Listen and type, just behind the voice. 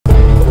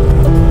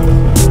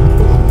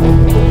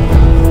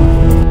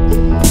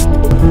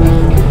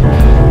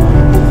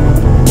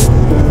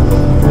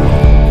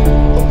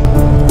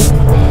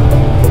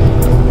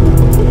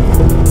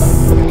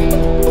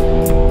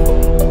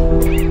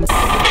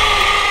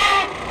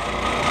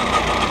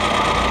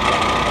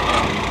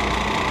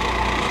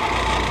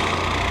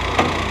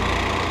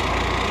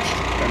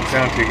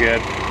sound too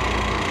good.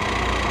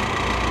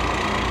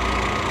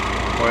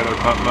 Boiler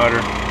pump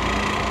motor.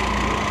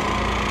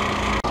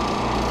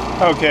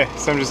 Okay,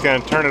 so I'm just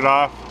going to turn it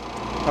off.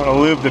 I'm going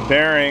to lube the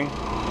bearing.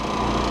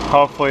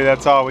 Hopefully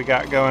that's all we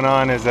got going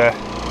on is a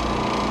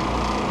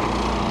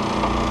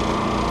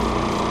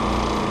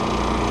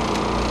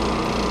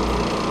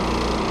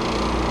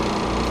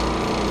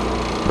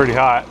pretty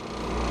hot.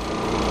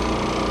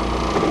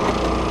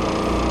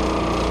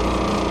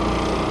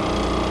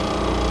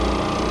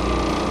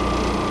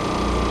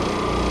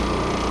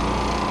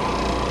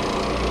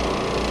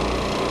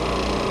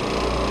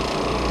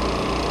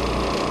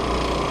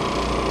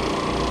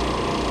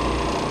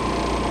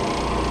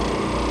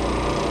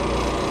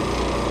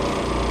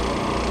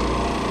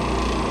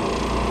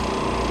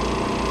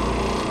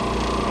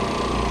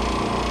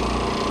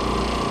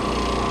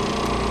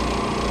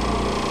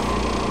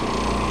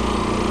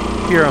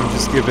 Here I'm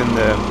just giving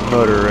the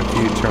motor a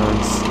few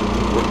turns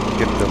to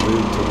get the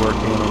lube to work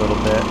in a little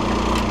bit.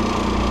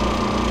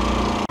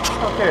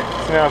 Okay,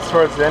 so now it's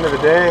towards the end of the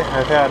day.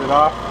 I've had it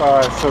off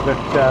so that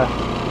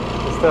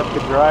the stuff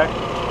could dry.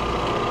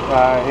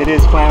 It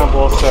is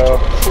flammable, so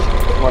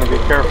you want to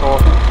be careful.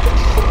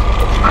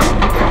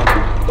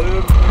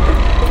 Lube.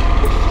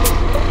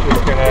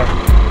 Just gonna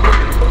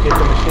get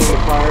the machine to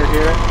fire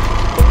here.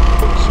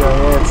 Show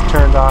you it's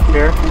turned off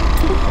here.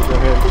 I'll go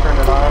ahead and turn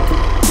it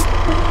on.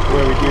 The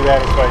way we do that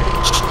is by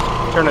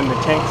turning the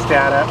tank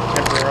stat up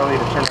temporarily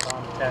to turn it on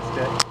to test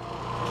it.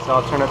 So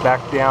I'll turn it back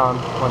down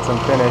once I'm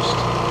finished.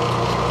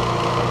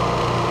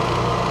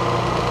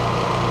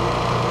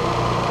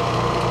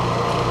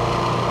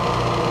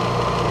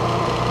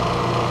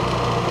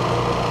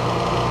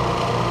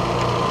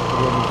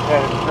 Go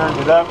ahead and turn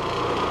it up.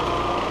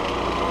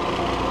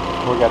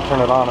 We got to turn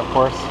it on, of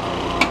course.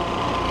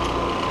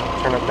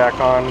 Turn it back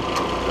on,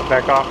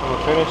 back off when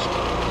we're finished.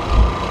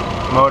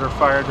 Motor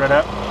fired right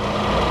up.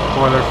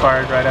 Boiler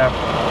fired right up.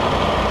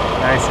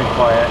 Nice and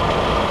quiet.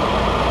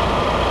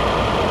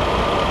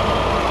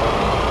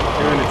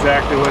 Doing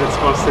exactly what it's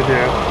supposed to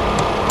do.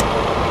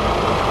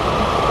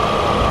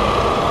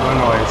 No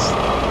noise.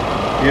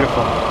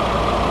 Beautiful.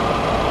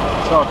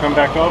 So I'll come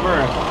back over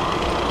and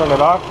turn it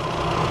off.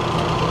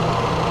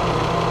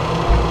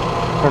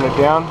 Turn it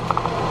down.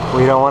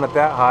 We don't want it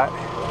that hot.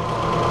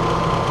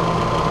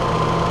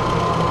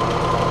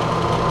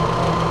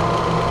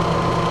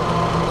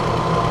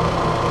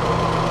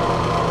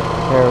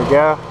 There we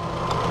go.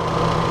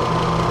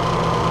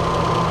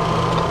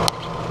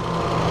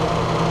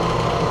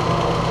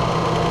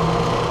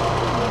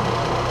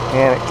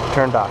 And it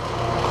turned off.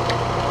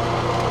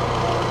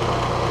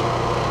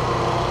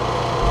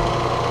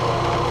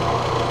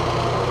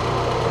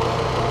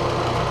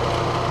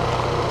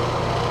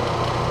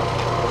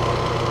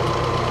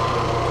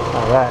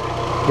 Alright,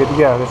 good to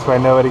go. This way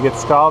nobody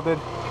gets scalded.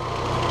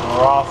 And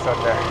we're all set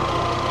there.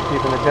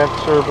 Keeping the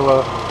temperature below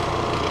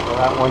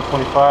about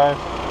 125.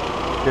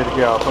 Good to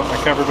go. I'll put my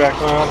cover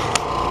back on.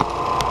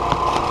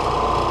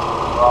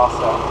 We're all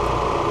set.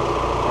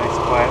 Nice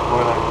quiet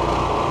boiler.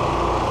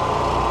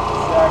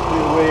 Exactly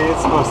the way it's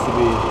supposed to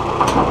be.